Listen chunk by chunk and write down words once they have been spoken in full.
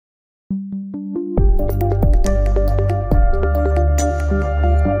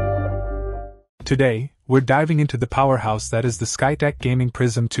Today, we're diving into the powerhouse that is the Skytech Gaming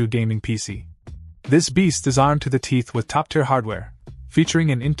Prism 2 gaming PC. This beast is armed to the teeth with top-tier hardware,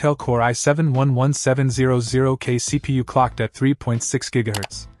 featuring an Intel Core i7-11700K CPU clocked at 3.6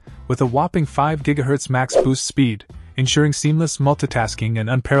 GHz, with a whopping 5 GHz max boost speed, ensuring seamless multitasking and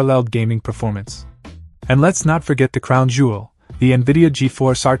unparalleled gaming performance. And let's not forget the crown jewel, the NVIDIA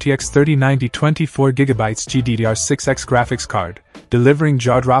GeForce RTX 3090 24GB GDDR6X graphics card, delivering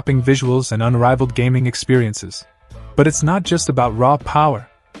jaw-dropping visuals and unrivaled gaming experiences. But it's not just about raw power.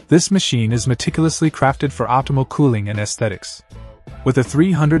 This machine is meticulously crafted for optimal cooling and aesthetics. With a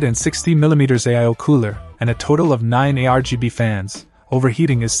 360mm AIO cooler and a total of 9 ARGB fans,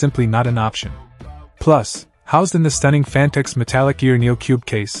 overheating is simply not an option. Plus, housed in the stunning Phanteks metallic ear NeoCube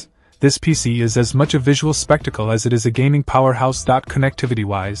case, this PC is as much a visual spectacle as it is a gaming powerhouse.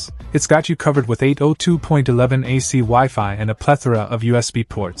 Connectivity-wise, it's got you covered with 802.11 AC Wi-Fi and a plethora of USB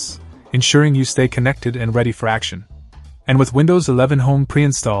ports, ensuring you stay connected and ready for action. And with Windows 11 Home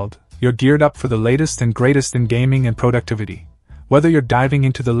pre-installed, you're geared up for the latest and greatest in gaming and productivity. Whether you're diving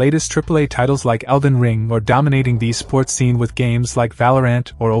into the latest AAA titles like Elden Ring or dominating the esports scene with games like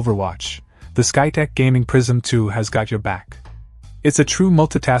Valorant or Overwatch, the Skytech Gaming Prism 2 has got your back. It's a true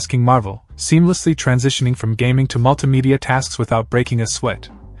multitasking marvel, seamlessly transitioning from gaming to multimedia tasks without breaking a sweat.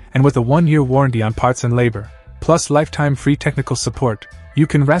 And with a 1-year warranty on parts and labor, plus lifetime free technical support, you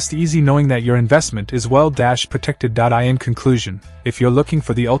can rest easy knowing that your investment is well-protected. In conclusion, if you're looking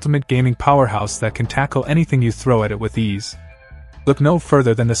for the ultimate gaming powerhouse that can tackle anything you throw at it with ease, look no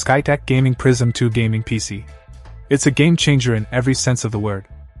further than the Skytech Gaming Prism 2 gaming PC. It's a game-changer in every sense of the word.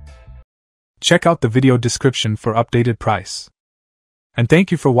 Check out the video description for updated price. And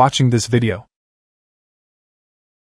thank you for watching this video.